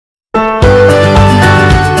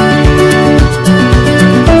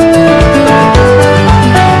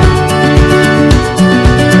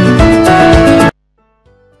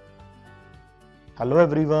Hello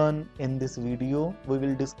everyone, in this video we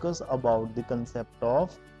will discuss about the concept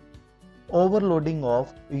of overloading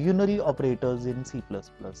of unary operators in C++.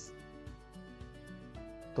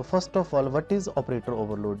 So first of all, what is operator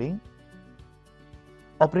overloading?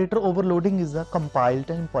 Operator overloading is a compile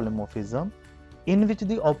time polymorphism in which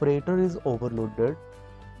the operator is overloaded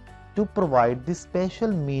to provide the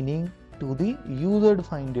special meaning to the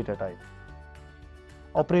user-defined data type.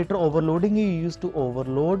 Operator overloading is used to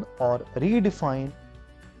overload or redefine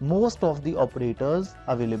most of the operators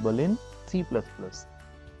available in C++.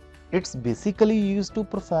 It's basically used to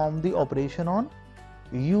perform the operation on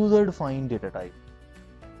user-defined data type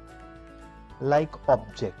like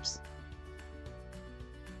objects.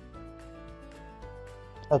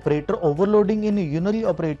 Operator overloading in unary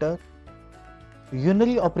operator.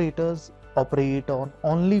 Unary operators operate on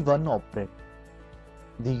only one operand.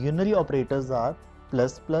 The unary operators are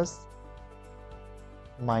plus plus,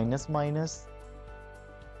 minus minus.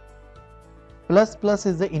 Plus plus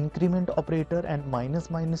is the increment operator and minus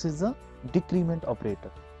minus is the decrement operator.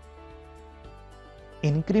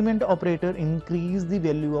 Increment operator increase the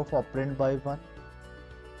value of operand by 1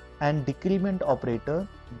 and decrement operator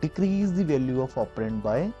decrease the value of operand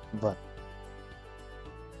by 1.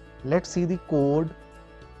 Let's see the code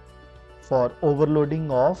for overloading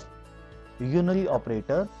of unary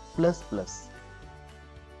operator plus plus.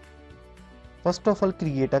 First of all,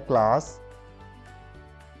 create a class.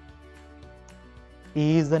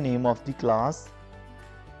 A is the name of the class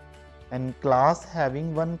and class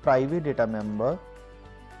having one private data member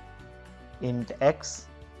int x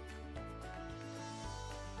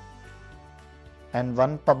and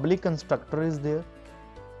one public constructor is there.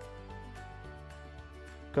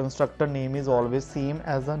 Constructor name is always same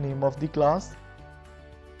as the name of the class,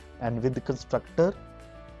 and with the constructor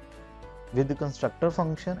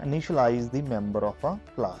function initialize the member of a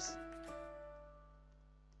class.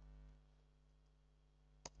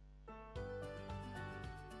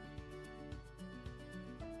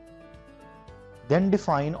 Then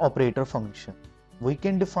define operator function. We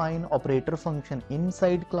can define operator function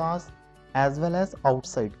inside class as well as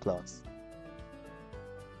outside class.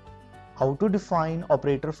 How to define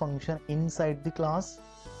operator function inside the class?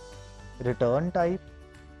 Return type.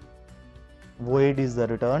 Void is the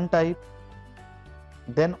return type.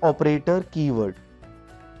 Then operator keyword.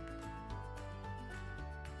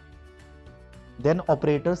 Then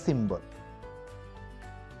operator symbol.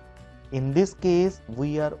 In this case,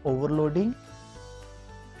 we are overloading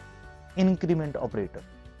increment operator.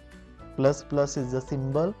 Plus plus is the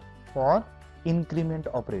symbol for increment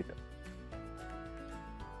operator.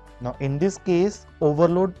 Now in this case,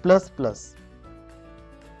 overload plus plus.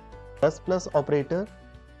 Plus plus operator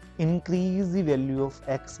increase the value of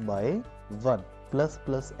x by 1. Plus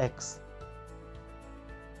plus x.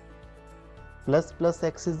 Plus plus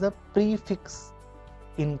x is the prefix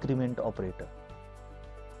increment operator.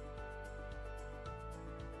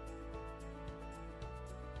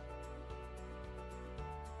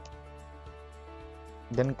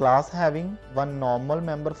 Then class having one normal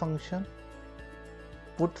member function,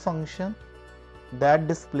 put function that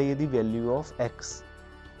display the value of x.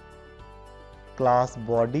 Class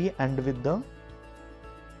body end with the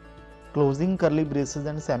closing curly braces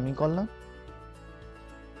and semicolon.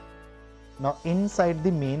 Now inside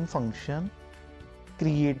the main function,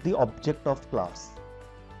 create the object of class.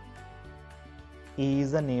 A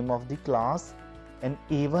is the name of the class and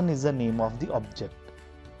A1 is the name of the object.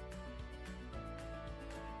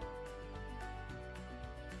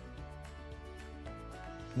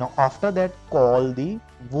 Now after that, call the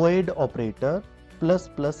void operator plus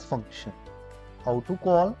plus function. How to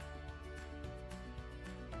call?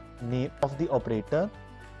 Name of the operator,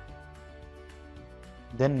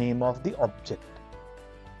 then name of the object.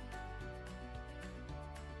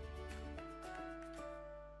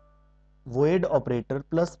 Void operator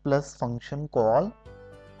plus plus function call,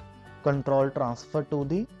 control transfer to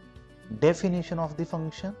the definition of the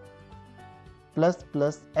function, plus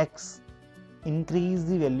plus x. Increase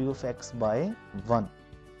the value of x by 1.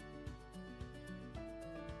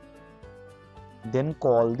 Then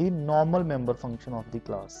call the normal member function of the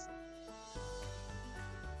class.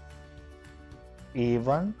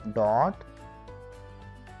 A1 dot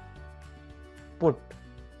put.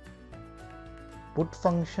 Put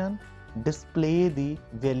function display the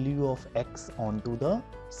value of x onto the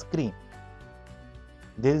screen.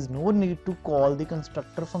 There is no need to call the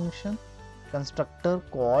constructor function. Constructor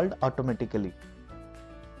called automatically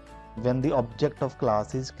when the object of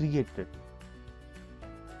class is created.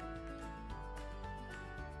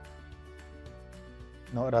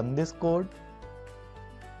 Now run this code.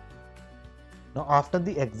 Now after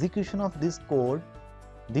the execution of this code,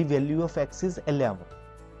 the value of x is 11.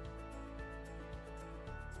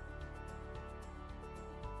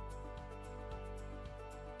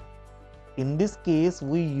 In this case,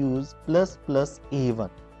 we use plus plus a1.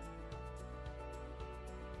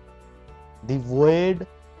 The void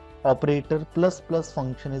operator plus plus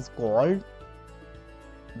function is called.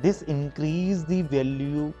 This increases the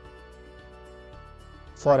value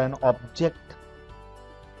for an object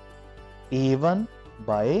a1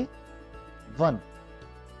 by 1.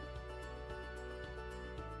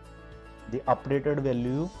 The operated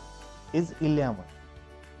value is 11.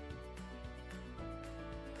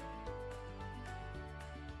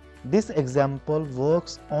 This example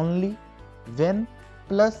works only when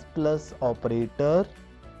plus plus operator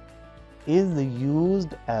is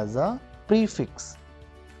used as a prefix.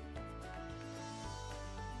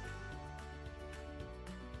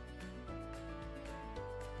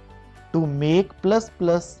 To make plus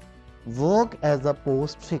plus work as a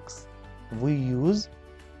postfix, we use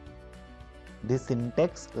the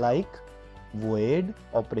syntax like void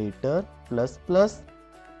operator plus plus.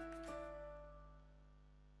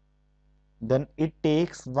 Then it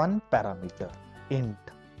takes one parameter, int.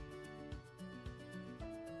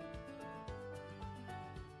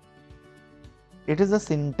 It is a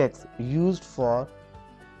syntax used for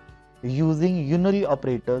using unary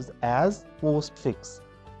operators as postfix.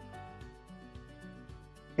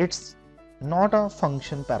 It's not a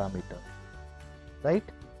function parameter, right?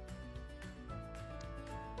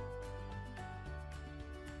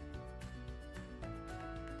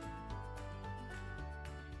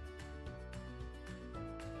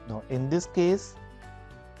 Now in this case,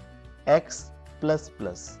 x plus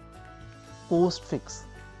plus postfix.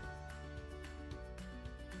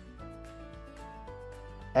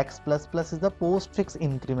 X plus plus is the postfix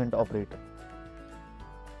increment operator.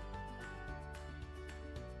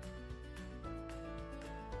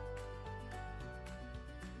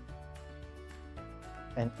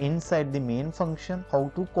 And inside the main function,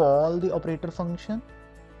 how to call the operator function?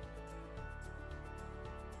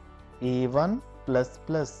 a1 plus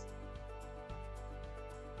plus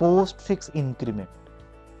postfix increment.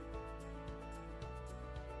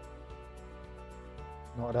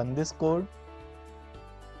 Now run this code.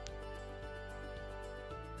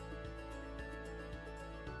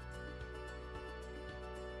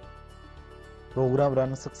 Program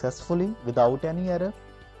runs successfully without any error.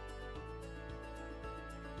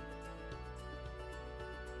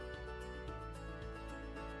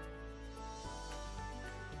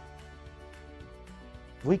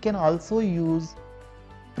 We can also use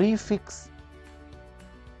prefix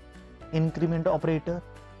increment operator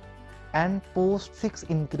and postfix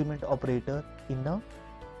increment operator in a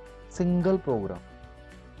single program.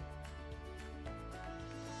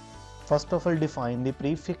 First of all, define the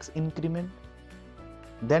prefix increment,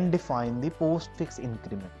 then define the postfix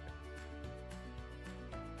increment.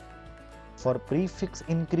 For prefix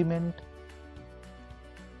increment,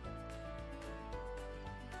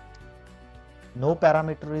 no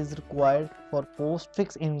parameter is required. For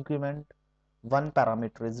postfix increment, one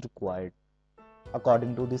parameter is required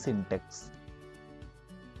according to the syntax.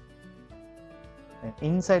 And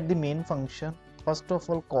inside the main function, first of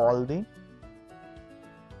all call the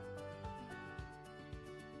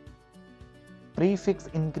prefix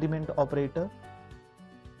increment operator.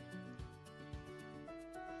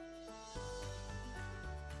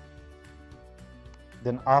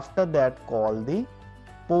 Then after that call the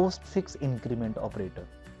postfix increment operator.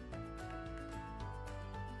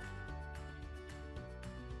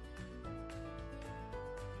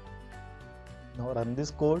 Now run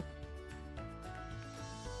this code.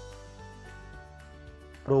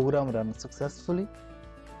 Program runs successfully.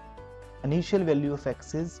 Initial value of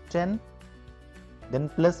x is 10, then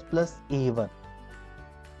plus plus a1.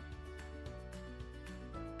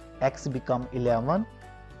 X become 11,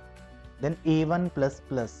 then a1 plus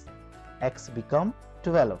plus x become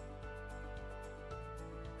 12.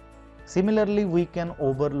 Similarly, we can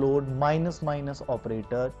overload minus minus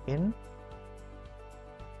operator in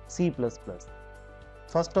C++.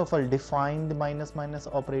 First of all, define the minus minus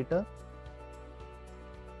operator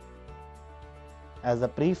as a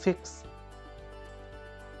prefix,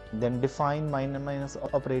 then define minus minus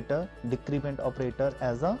operator, decrement operator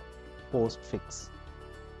as a postfix.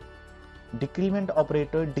 Decrement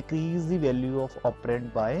operator decreases the value of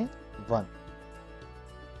operand by 1.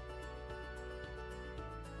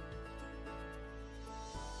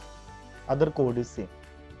 Other code is same.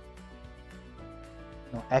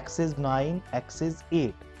 Now x is 9, x is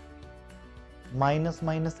 8. Minus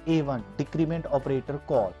minus a1, decrement operator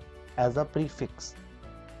call as a prefix.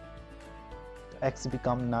 X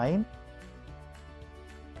become 9,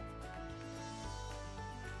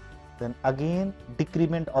 Then again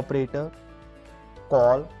decrement operator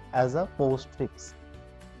call as a postfix.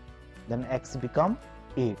 Then x become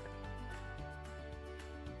 8.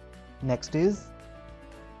 Next is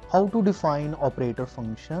how to define operator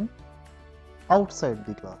function outside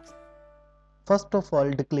the class. First of all,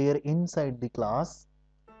 declare inside the class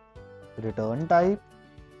return type,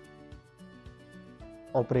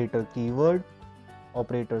 operator keyword,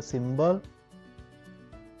 operator symbol,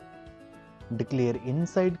 declare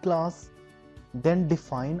inside class, then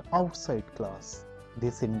define outside class.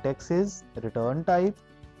 The syntax is return type,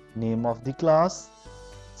 name of the class,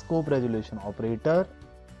 scope resolution operator,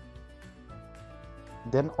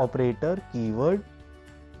 then operator keyword,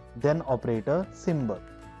 then operator symbol,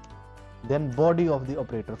 then body of the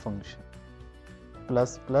operator function,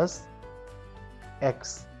 plus plus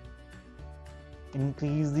x,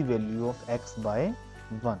 increase the value of x by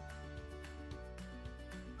 1.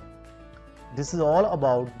 This is all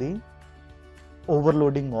about the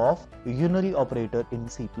overloading of unary operator in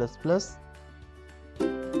C++.